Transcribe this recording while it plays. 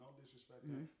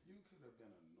you could have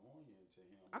been annoying to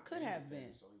him. I If could have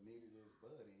anything, been. so he needed his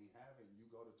bud, and he having you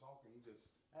go to talk, and he just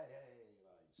hey,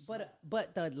 like But snap.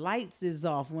 but the lights is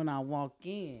off when I walk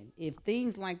in. If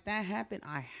things like that happen,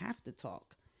 I have to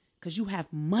talk, cause you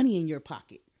have money in your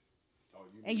pocket Oh,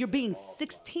 you and need you're that being soft light.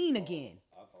 16 Oh, again.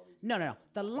 I thought he No, just no, no.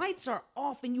 had The them lights on. are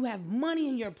off and you have money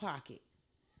in your pocket.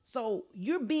 So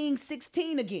you're being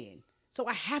 16 again. So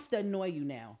I have to annoy you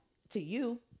now. To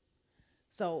you.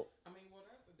 So I mean, well,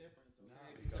 that's the difference, Nah,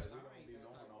 okay? because Because we I don't ain't be that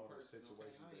knowing type of all the person, okay?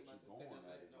 situations I ain't that you about to sit going and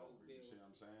at let it no over. You see bills. what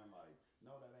I'm saying? Like,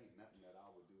 no, that ain't nothing that I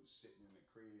would do sitting in the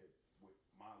crib with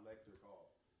my electric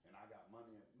off and I got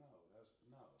money in. No, that's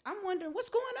no. I'm wondering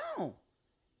what's going on.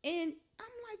 And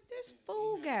I'm like, this He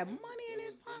fool had got it was money in it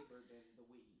his was pocket. deeper than the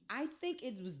weed. I think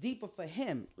it was deeper for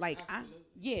him. Like Absolutely.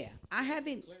 yeah, I Yeah,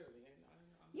 haven't, clearly, and I'm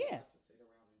not yeah. about to sit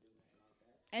around and do nothing like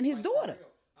that. And his Like for daughter.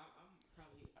 real, I'm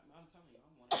probably I'm telling you,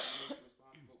 I'm one of the most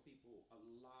responsible people a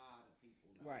lot of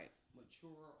people know. Right.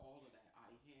 Mature, all of that.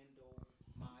 I handle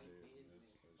my Business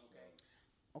business. for Okay,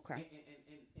 sure. Okay.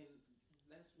 and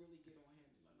let's really get on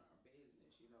handling our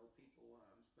business. You know, people,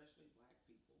 especially black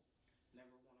people,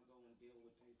 never want to go and deal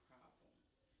with their problems.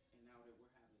 And now that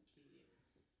we're having kids,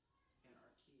 and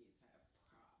our kids have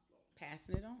problems,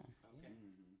 Passing it on. Yeah. okay,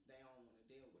 they don't want to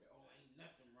deal with it. Oh, ain't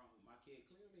nothing wrong with my kid.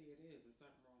 Clearly, it is, and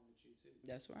something wrong with you too.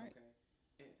 That's right. Okay,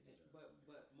 Definitely.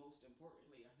 but most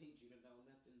importantly, I need you to know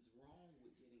nothing's wrong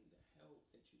with getting the help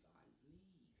that you guys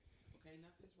need. Okay,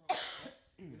 nothing's wrong with that.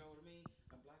 You know what I mean?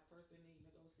 A black person needing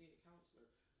to go see a counselor.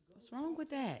 Go What's wrong talk with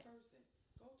to that that? person.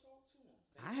 Go talk to them.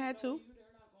 They I don't had know to. you.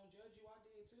 They're not gonna judge you. I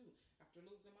did too. After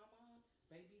losing my mom,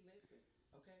 baby, listen.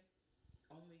 Okay,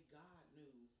 only God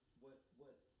knew what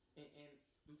and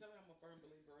I'm telling you, I'm a firm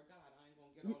believer of God. I ain't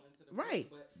gonna get all into the book, Right.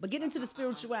 but But get into the I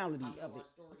spirituality know of our it.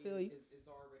 I story feel you. is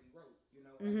already wrote. You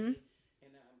know what I mean?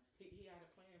 And he had a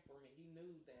plan for me. He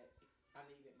knew that I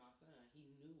needed my son. He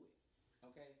knew it.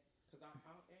 Okay, because I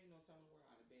ain't no telling where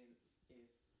I'd have been if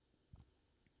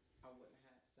I wouldn't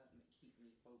have had something to keep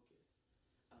me focused,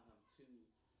 to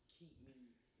keep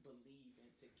me believing,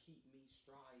 to keep me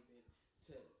striving,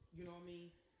 to you know what I mean?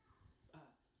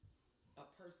 Uh, a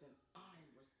person I'm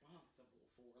responsible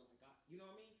for. Like you know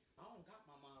what I mean? I don't got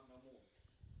my mom no more.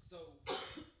 So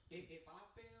if I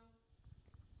fail,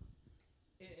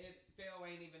 fail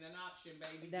ain't even an option,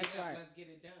 baby. That's Get up, right. let's get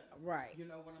it done. Right. You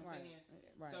know what I'm Right. saying?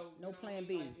 Right. So you No know what I plan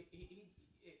mean? Like B.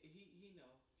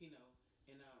 he know,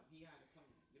 and he had a plan.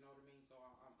 You know what I mean? So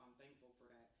I'm thankful for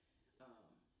that.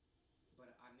 Um,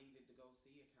 but I needed to go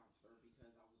see a counselor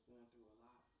because I was going through a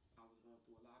lot. I was going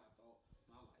through a lot. I thought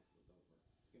my life was over.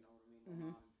 You know what I mean?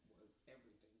 My mom was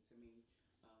everything to me.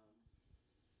 Um,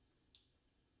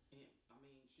 and I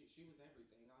mean, she was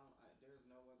everything. There's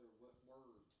no other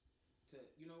words to,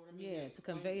 you know what I mean, to Yeah, to explain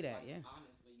convey it. that, Like yeah.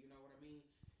 honestly, you know what I mean.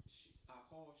 I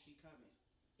call, she coming.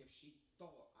 If she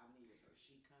thought I needed her,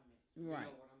 she coming. You know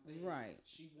Right. what I'm saying? Right.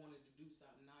 She wanted to do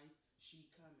something nice, she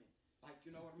coming. Like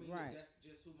you know what I mean? Right. That's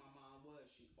just who my mom was.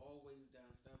 She always done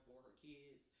stuff for her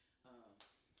kids. Um,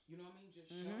 you know what I mean?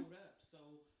 Just showed up. So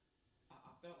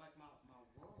I felt like my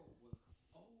world was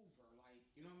over. Like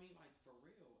you know what I mean? Like for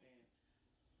real. And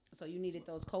So you needed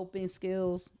those coping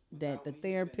skills that without the me even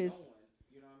therapist. knowing,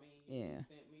 you know what I mean? He Yeah.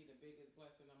 sent me the biggest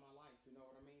blessing of my life, you know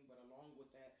what I mean? But along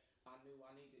with that, I knew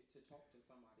I needed to talk to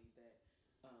somebody that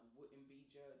wouldn't be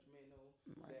judgmental,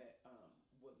 Right. that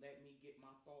would let me get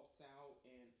my thoughts out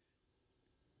and,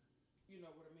 you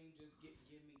know what I mean, just give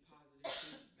me positive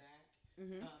feedback.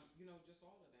 You know, just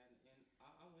all of that. And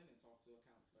I went and talked to a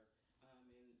counselor.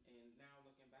 And now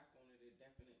looking back on it, it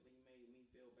definitely made me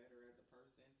feel better as a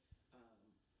person. Um,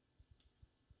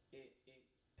 it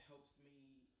helps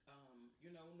me, you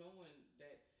know, knowing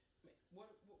that what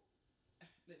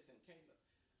listen, Caleb,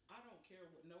 I don't care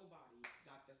what nobody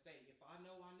got to say. If I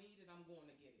know I need it, I'm going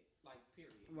to get it. Like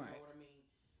period. You know Right. what I mean?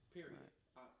 Period.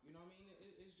 Right. You know what I mean?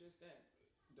 It's just that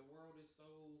the world is so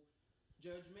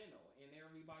judgmental and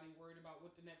everybody worried about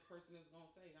what the next person is going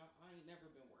to say. I ain't never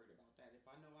been worried about that. If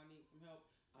I know I need some help,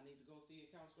 I need to go see a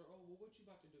counselor. Oh, well, what you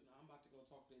about to do? Now I'm about to go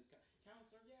talk to this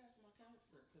counselor. Yes, my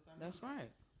counselor, because I That's need that.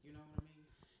 right. You know what I mean?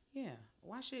 Yeah.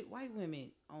 Why should white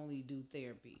women only do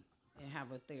therapy and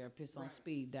have a therapist on Right.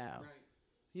 speed dial? Right.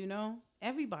 You know,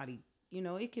 everybody. You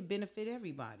know, it could benefit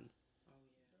everybody. Oh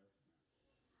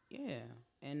yeah. Yeah.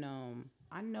 And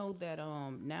I know that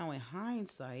now in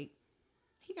hindsight,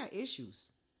 he got issues.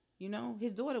 You know,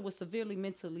 his daughter was severely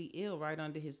mentally ill right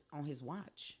under his on his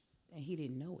watch, and he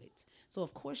didn't know it. So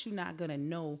of course you're not gonna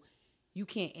know. You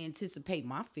can't anticipate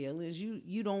my feelings.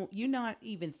 You don't. You're not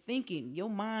even thinking. Your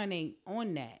mind ain't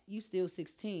on that. You still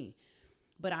 16.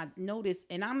 But I noticed,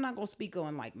 and I'm not gonna speak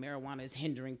on like marijuana is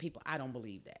hindering people. I don't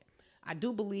believe that. I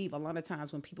do believe a lot of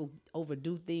times when people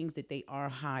overdo things that they are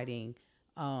hiding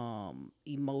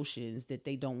emotions that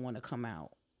they don't want to come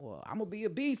out. Well, I'm gonna be a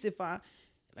beast if I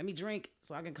let me drink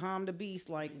so I can calm the beast.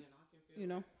 Like, And I can feel you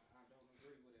know, that. I don't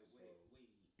agree with it So, with weed.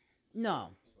 so, no,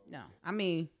 so no. it's, I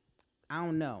mean, I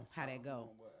don't know how I that don't know go.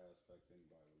 in what aspect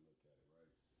anybody would look at it,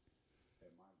 right?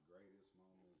 At my greatest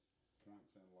moments,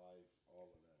 points in life, all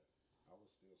of that, I was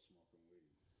still smoking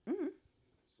weed. Hmm.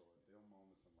 So at them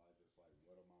moments in life, it's like,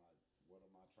 what am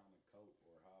I trying to cope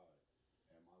or hide?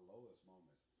 At my lowest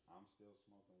moments, I'm still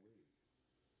smoking weed.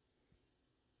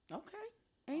 Okay,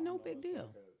 I ain't don't no know. big It's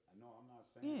deal. like a no. I'm not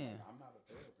saying Yeah, like I'm not a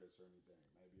therapist or anything.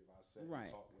 Maybe if I sat and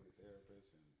right. talked with a therapist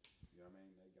and you know what I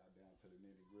mean, they got down to the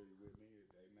nitty gritty with me,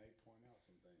 they may point out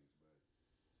some things.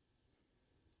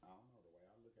 But I don't know the way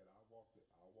I look at it. I walk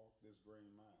this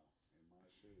green mile in my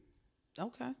shoes.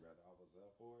 Okay, Whether I was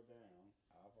up or down,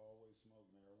 I've always smoked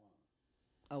marijuana.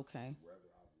 okay,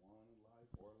 Whether I've won in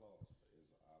life or lost, is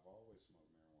I've always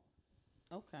smoked marijuana.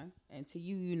 okay. And to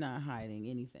you, you're not hiding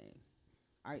anything.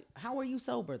 How are you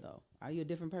sober though? Are you a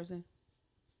different person?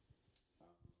 Um,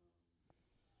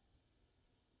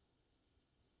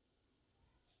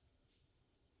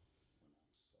 when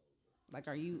I'm sober. Like,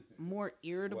 are you more What? Well,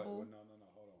 irritable? no, no, no.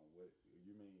 Hold on. What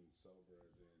you mean sober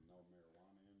as in no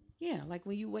marijuana in me? Yeah, like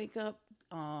when you wake up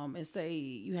and say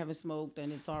you haven't smoked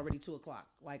and it's already 2 o'clock.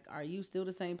 Like, are you still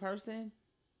the same person,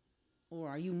 or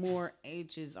are you more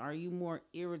anxious? Are you more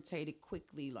irritated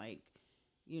quickly? Like,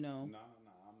 you know. No, no,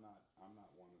 no. I'm not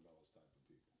one of those type of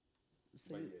people.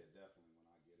 So But you, yeah, definitely when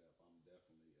I get up, I'm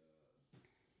definitely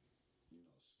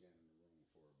scanning the room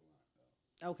for a blunt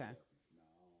though. okay, Definitely. No,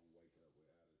 I don't wake up with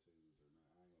attitudes or nothing.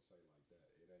 I ain't gonna say like that.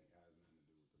 It ain't has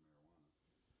nothing to do with the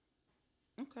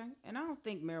marijuana. okay. And I don't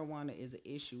think marijuana is an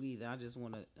issue either. I just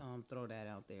want to throw that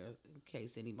out there in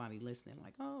case anybody listening,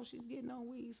 like, oh, she's getting on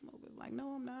weed smokers. Like,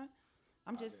 no, I'm not.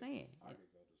 I'm I just could saying. I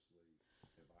could go to sleep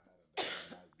if I had a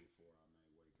bad night before. I may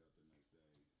wake up the next day,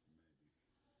 maybe.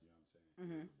 You know what I'm saying?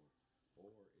 Mm-hmm. Irritable. Or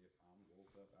if I'm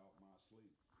woke up out my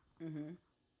sleep, Mm-hmm.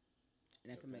 And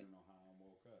that can make depending on how I'm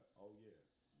woke up. Oh yeah,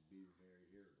 be very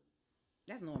irritable.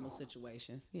 that's normal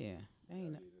situations. Yeah, they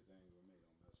That ain't. be the thing with me.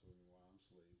 Don't mess with me while I'm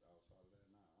asleep. Outside of that,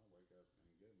 nah, I wake up in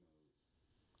good moods.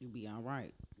 You be all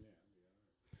right. Yeah, I'll be all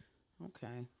right.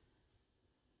 Okay.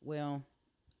 Well,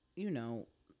 you know,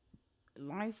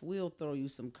 life will throw you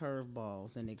some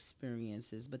curveballs and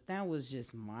experiences, but that was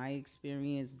just my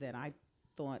experience that I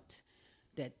thought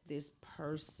that this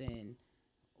person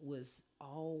was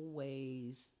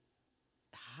always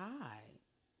high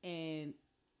and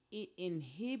it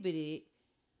inhibited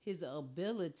his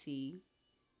ability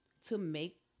to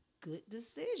make good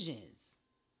decisions.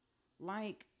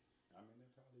 Like, I mean,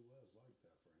 it probably was like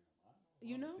that for him. I know a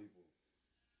you lot of know? people.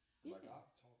 Yeah. Like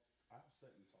I've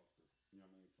sat and talked to you know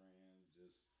what I mean, friends,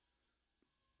 just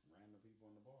random people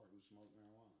in the bar who smoke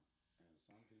marijuana, and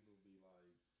some people be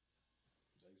like,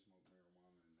 they smoke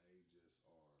marijuana and they just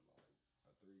are like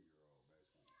a 3 year old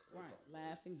basically. They Right. probably they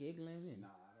Laughing, giggling and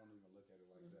nah. I don't even look at it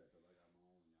like that because I got my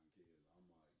own young kids. I'm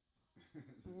like,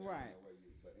 there ain't right. no way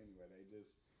you. But anyway, they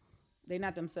just They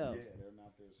not themselves. yeah, they're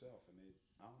not their self, and they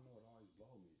I don't know. It always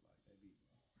blow me like they be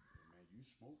man, you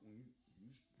smoking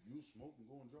you smoking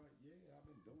going dry. Yeah, I've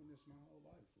been doing this my whole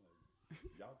life. Like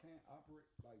y'all can't operate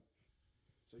like.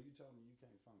 So you tell me you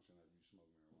can't function if you smoke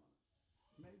marijuana.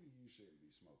 Maybe you shouldn't be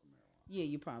smoking marijuana. Yeah,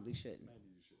 you probably shouldn't. Maybe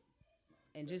you shouldn't.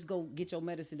 Like And just go get your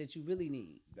medicine that you really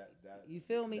need. You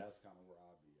feel me? that's kind of where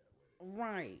I'll be at with it.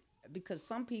 Right. Because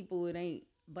some people it ain't.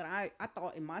 But I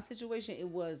thought in my situation it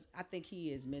was, I think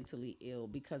he is mentally ill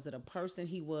because of the person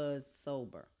he was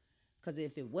sober. Because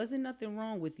if it wasn't nothing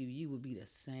wrong with you, you would be the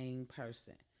same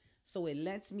person. So it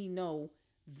lets me know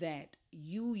that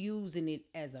you using it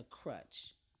as a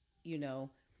crutch. You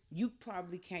know, you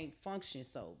probably can't function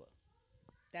sober.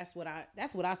 That's what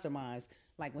I surmise.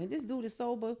 Like when this dude is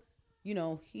sober, you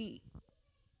know,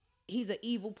 he's an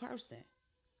evil person.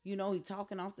 You know, he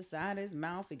talking off the side of his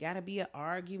mouth. It got to be an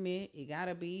argument. It got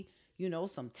to be,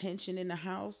 some tension in the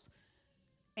house.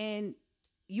 And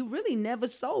you really never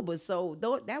sober. So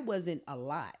though that wasn't a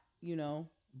lot,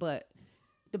 but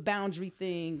the boundary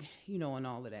thing, and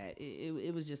all of that,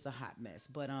 it was just a hot mess.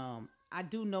 But I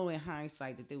do know in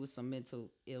hindsight that there was some mental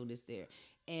illness there.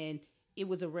 And it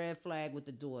was a red flag with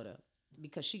the daughter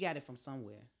because she got it from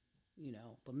somewhere.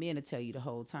 But men will tell you the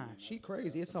whole I time, mean, she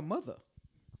crazy. It's that's her mother.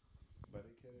 but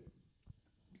it could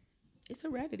It's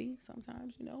heredity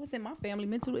sometimes. It's in my family.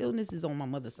 Mental illness is on my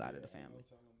mother's side of the ain't no family.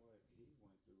 telling what he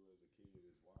went through as a kid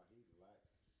is why he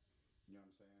lacked. You know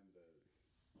what I'm saying?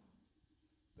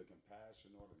 The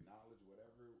compassion or the knowledge,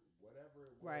 whatever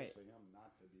it was Right. for him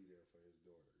not to be there for his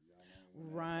daughter. You know what I mean?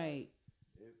 Right.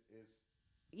 It's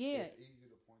Yeah. it's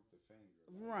easy to point the finger,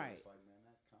 but Right. it's like, man,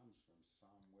 that comes from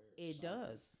somewhere, It something,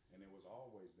 does. and it was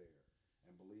always there.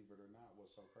 And believe it or not,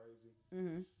 what's so crazy?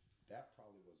 Mm-hmm. That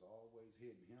probably was always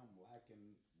hitting him,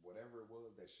 lacking whatever it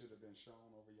was that should have been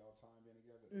shown over y'all time being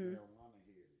together. The Mm. marijuana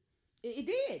hit it. It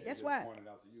did. It That's just why. pointed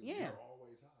out to you, Yeah. you're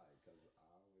always high, because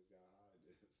I always got high.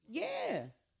 Just Yeah.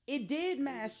 It did he was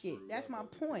mask it. screwed That's up my as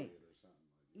a point. kid or something.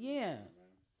 Like, you know what I'm Yeah. saying, man?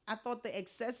 I thought the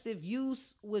excessive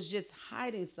use was just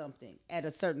hiding something at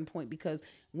a certain point because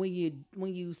when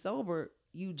you sober,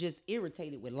 you just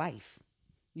irritated with life.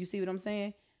 You see what I'm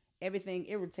saying? Everything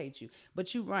irritates you.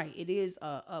 But you're right. It is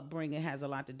upbringing has a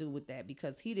lot to do with that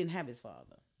because he didn't have his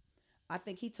father. I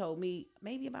think he told me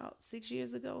maybe about 6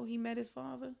 years ago he met his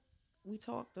father. We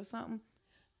talked or something.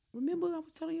 Remember I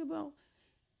was telling you about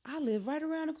I live right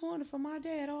around the corner from my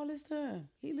dad all this time.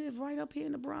 He lived right up here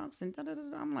in the Bronx and da da da.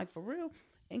 I'm like, for real?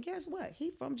 And guess what?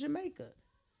 He from Jamaica.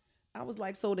 I was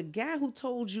like, so the guy who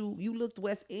told you you looked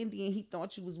West Indian, he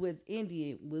thought you was West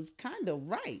Indian, was kind of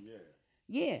right. Yeah.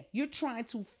 Yeah, you're trying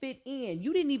to fit in.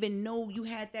 You didn't even know you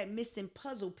had that missing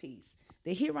puzzle piece.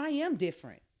 That here I am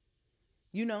different,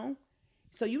 you know?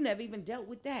 So you never even dealt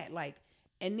with that. Like,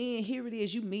 and then here it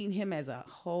is, you meeting him as a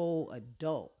whole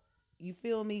adult. You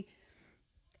feel me?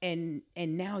 And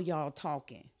now y'all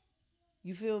talking.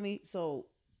 You feel me? So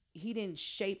he didn't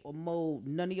shape or mold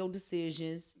none of your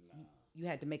decisions. Nah. You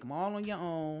had to make them all on your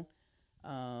own,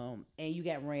 and you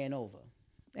got ran over.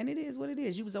 And it is what it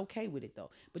is. You was okay with it though,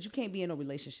 but you can't be in a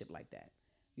relationship like that.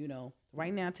 You know,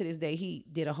 right now to this day, he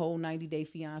did a whole 90-day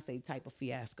fiance type of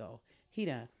fiasco. He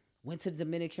done went to the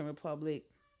Dominican Republic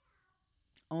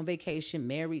on vacation,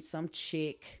 married some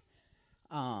chick,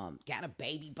 got a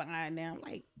baby by now.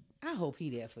 Like, I hope he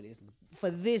there for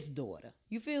this daughter.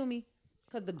 You feel me?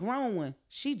 Cause the grown one,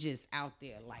 she just out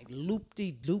there like loop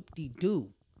de doo.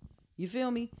 You feel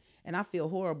me? And I feel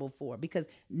horrible for her because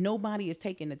nobody is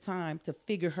taking the time to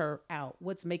figure her out.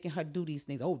 What's making her do these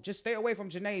things? Oh, just stay away from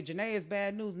Janae. Janae is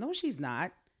bad news. No, she's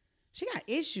not. She got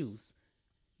issues.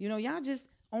 You know, y'all just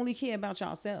only care about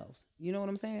yourselves. You know what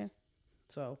I'm saying?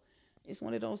 So it's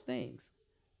one of those things.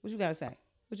 What you gotta say?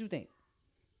 What you think?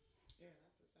 Yeah,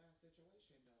 that's a sad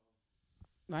situation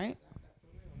though. Right? That for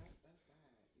real. That's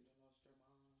sad. You done lost your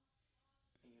mom,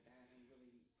 and your dad ain't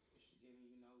really giving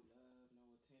you no love, no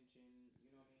attention.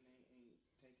 You know what I mean? Ain't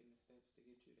taking the steps to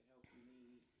get you the help you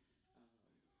need. Um,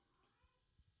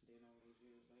 then all these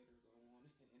years later, go on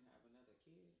and have another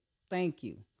kid. Thank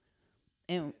you.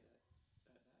 And Yeah,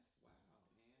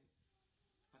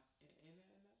 that's wow, man.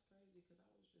 And that's crazy because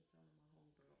I was just telling my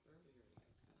homegirl earlier,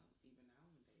 like even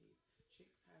nowadays,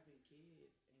 chicks having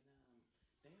kids and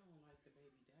they don't like the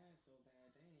baby dad so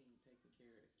bad they ain't taking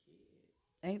care of the kids.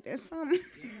 ain't there something?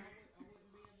 Yeah, I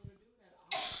wouldn't be able to do that.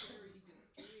 I carried this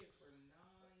kid for 9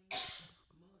 months.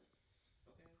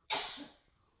 Okay,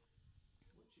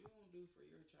 what you don't do for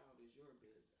your child is your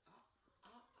business.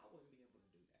 I wouldn't be able to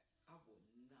do that. I would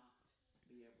not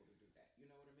be able to do that. You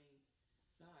know what I mean?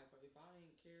 Nah, if I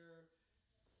ain't care,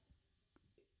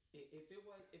 if it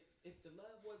was if the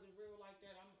love wasn't real like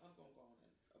that, I'm gonna go on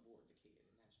and abort the kid,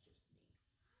 and that's just me.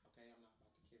 Okay, I'm not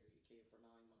about to carry a kid for 9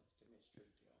 months to mistreat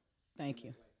him and Thank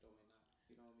you. neglect him, and not,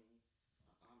 you know what I mean?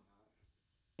 I'm not.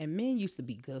 And men used to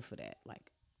be good for that.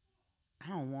 Like, I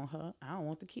don't want her. I don't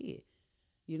want the kid.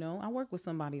 You know, I work with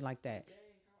somebody like that. Dang,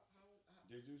 how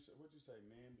Did you say, what'd you say?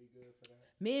 Men be good for that?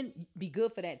 Men be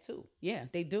good for that too. Yeah,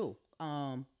 they do.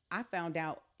 I found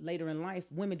out later in life,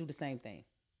 women do the same thing.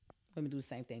 Women do the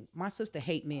same thing. My sister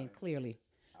hate men. Clearly,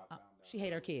 I found out she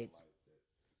hate her early in kids. life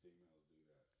that females do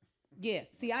that. Yeah.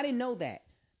 See, I didn't know that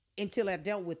until I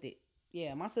dealt with it.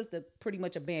 Yeah, my sister pretty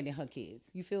much abandoned her kids.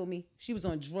 You feel me? She was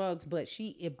on drugs, but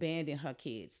she abandoned her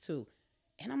kids too.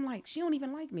 And I'm like, she don't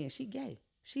even like men. She gay.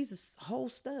 She's a whole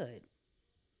stud.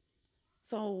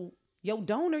 So your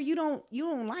donor, you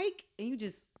don't like, and you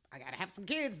just, I gotta have some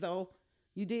kids though.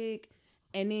 You dig?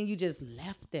 And then you just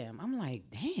left them. I'm like,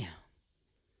 damn.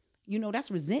 You know,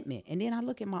 that's resentment. And then I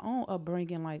look at my own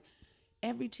upbringing, like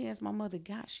every chance my mother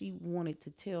got, she wanted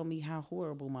to tell me how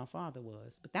horrible my father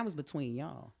was. But that was between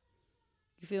y'all.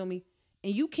 You feel me?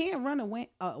 And you can't run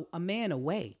a man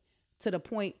away to the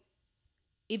point,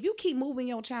 if you keep moving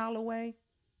your child away,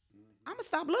 I'm going to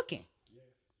stop looking. Yeah.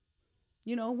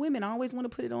 You know, women always want to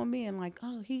put it on men like,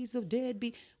 oh, he's a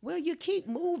deadbeat. Well, you keep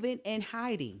moving and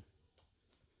hiding.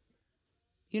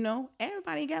 You know,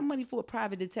 everybody ain't got money for a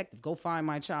private detective. Go find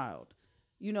my child.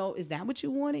 You know, is that what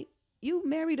you wanted? You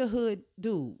married a hood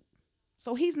dude.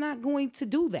 So he's not going to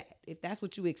do that if that's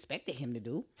what you expected him to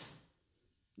do.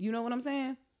 You know what I'm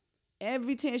saying?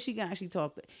 Every chance she got, she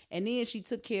talked. And then she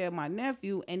took care of my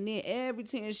nephew. And then every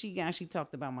chance she got, she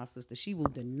talked about my sister. She will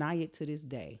deny it to this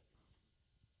day.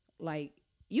 Like,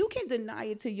 you can deny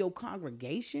it to your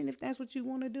congregation if that's what you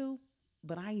want to do.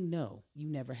 But I know you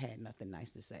never had nothing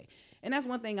nice to say. And that's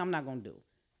one thing I'm not going to do.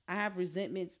 I have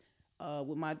resentments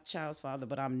with my child's father,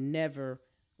 but I'm never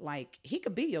like, he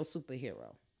could be your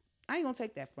superhero. I ain't going to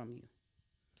take that from you.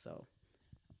 So,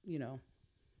 you know,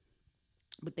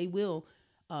 but they will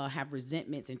have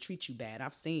resentments and treat you bad.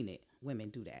 I've seen it. Women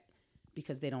do that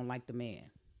because they don't like the man.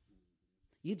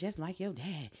 You just like your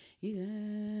dad.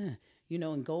 You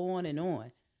know, and go on and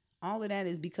on. All of that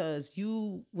is because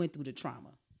you went through the trauma,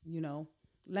 you know.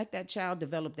 Let that child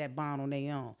develop that bond on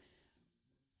their own,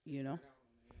 you know.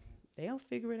 They'll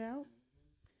figure it out.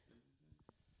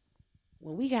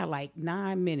 Well, we got like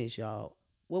 9 minutes, y'all.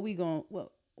 What we going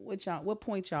what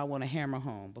point y'all want to hammer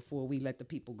home before we let the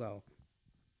people go?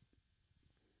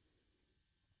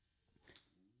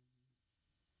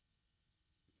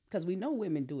 Because we know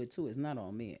women do it too. It's not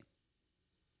all men.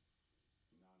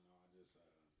 No, no,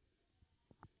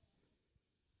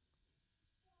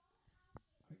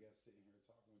 I guess sitting here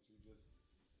talking with you, just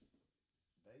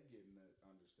they getting that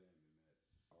understanding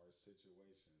that our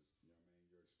situations, you know what I mean,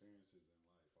 your experiences in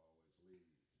life always lead,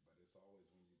 but it's always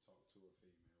when you talk to a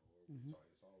female or we Mm-hmm. talk,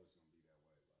 it's always going to be that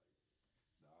way.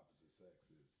 Like the opposite sex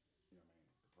is, you know what I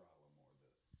mean, the problem or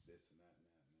the this and that and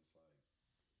that, and it's like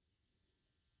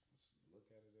let's look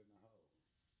at it in the whole.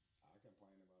 I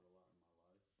complain about a lot in my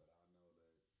life, but I know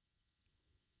that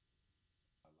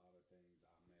a lot of things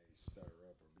I may stir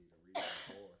up or be the reason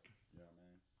for. You know what I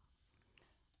mean?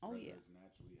 Oh Whether yeah, it's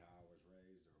naturally how I was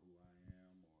raised or who I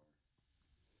am or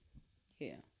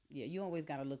yeah, yeah. You always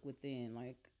got to look within.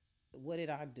 Like, what did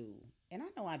I do? And I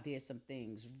know I did some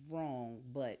things wrong,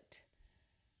 but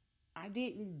I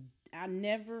didn't. I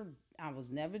never. I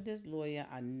was never disloyal.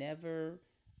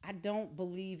 I don't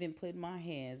believe in putting my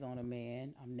hands on a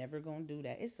man. I'm never gonna do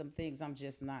that. It's some things I'm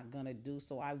just not gonna do.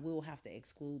 So I will have to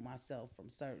exclude myself from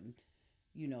certain,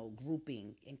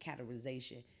 grouping and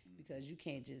categorization because you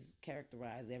can't just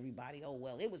characterize everybody. Oh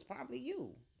well, it was probably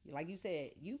you. Like you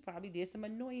said, you probably did some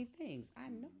annoying things. I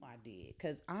know I did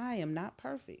because I am not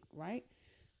perfect, right?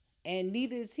 And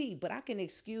neither is he. But I can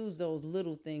excuse those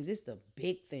little things. It's the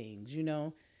big things,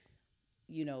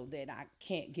 that I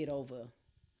can't get over,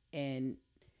 and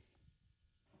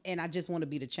I just want to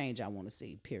be the change I want to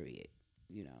see. Period.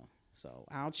 So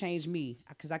I'll change me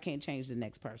because I can't change the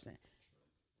next person.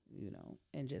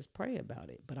 And just pray about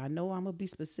it. But I know I'm gonna be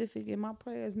specific in my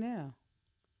prayers now.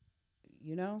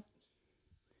 You know,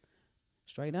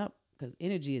 straight up, because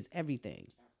energy is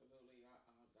everything. Absolutely. I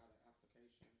got an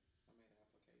application. I made an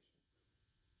application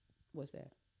What's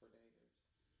that for daters.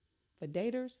 for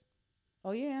daters?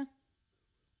 Oh yeah,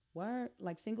 word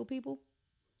like single people.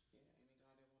 Yeah, any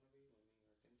guy that want to be with me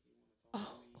or think he want to talk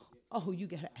to Oh, me, get oh, connect you with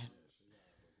gotta. me, tell yeah, me. she got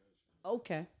application.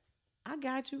 Okay, Facts. I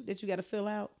got you. That you got to fill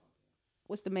out. Oh yeah.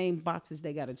 What's the main boxes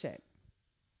they got to check?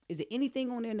 Is it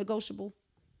anything on there negotiable?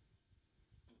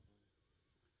 Mm-mm.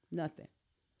 Nothing.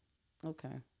 Okay.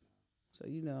 No. So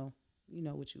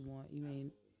what you want. You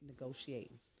ain't Absolutely.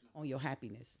 negotiating No. on your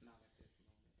happiness. Not at this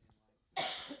moment in life. No.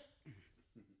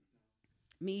 No.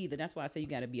 Me either. That's why I say you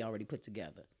got to be already put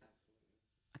together. Absolutely.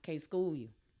 I can't school you.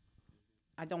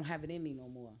 Mm-hmm. I don't have it in me no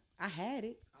more. I had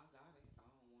it. I got it. I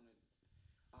don't want to.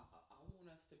 I want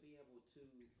us to be able to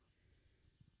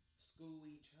school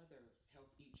each other,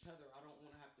 help each other. I don't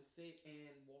want to have to sit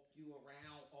and walk you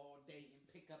around all day and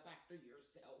pick up after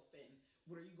yourself and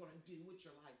what are you going to do with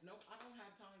your life? Nope, I don't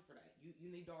have time for that. You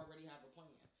need to already have a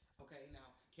plan. Okay,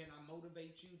 now can I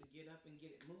motivate you to get up and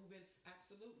get it moving?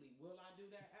 Absolutely. Will I do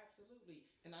that? Absolutely.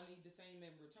 And I need the same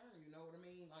in return. You know what I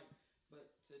mean? Like,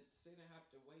 but to sit and have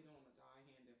to wait on a guy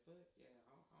hand and foot, yeah,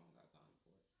 I don't got time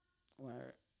for it.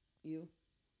 Or you.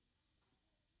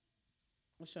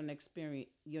 What's your next experience?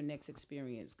 Your next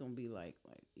experience gonna be like?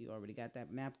 Like you already got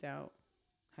that mapped out.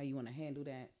 How you want to handle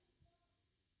that,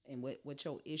 and what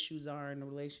your issues are in the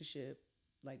relationship.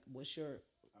 Like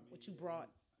I mean, what you yeah, brought.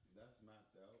 that's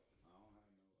mapped out. I don't have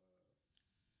no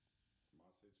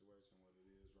my situation. What it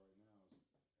is right now, is,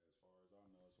 as far as I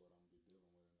know, is what I'm gonna be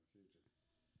dealing with in the future.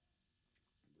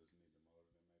 I just need to mold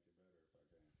it and make it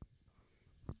better if I can.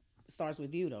 Starts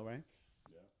with you though, right?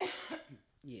 Yeah,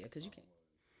 Yeah, because you can't. always.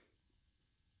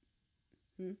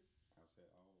 Hmm? I said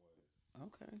always.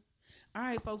 Okay. All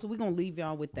right, folks. So we're gonna leave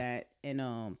y'all with that,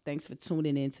 and thanks for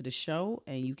tuning in to the show.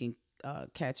 And you can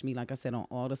catch me, like I said, on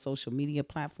all the social media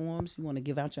platforms. You want to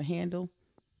give out your handle,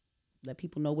 let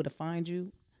people know where to find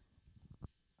you.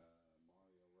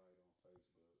 Mario Wright on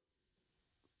Facebook,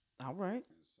 All right.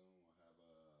 and soon we'll have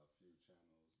a few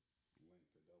channels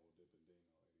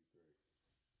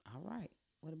All right.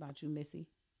 What about you, Missy?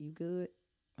 You good?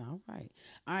 All right.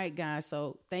 All right, guys.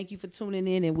 So thank you for tuning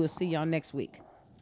in, and we'll see y'all next week.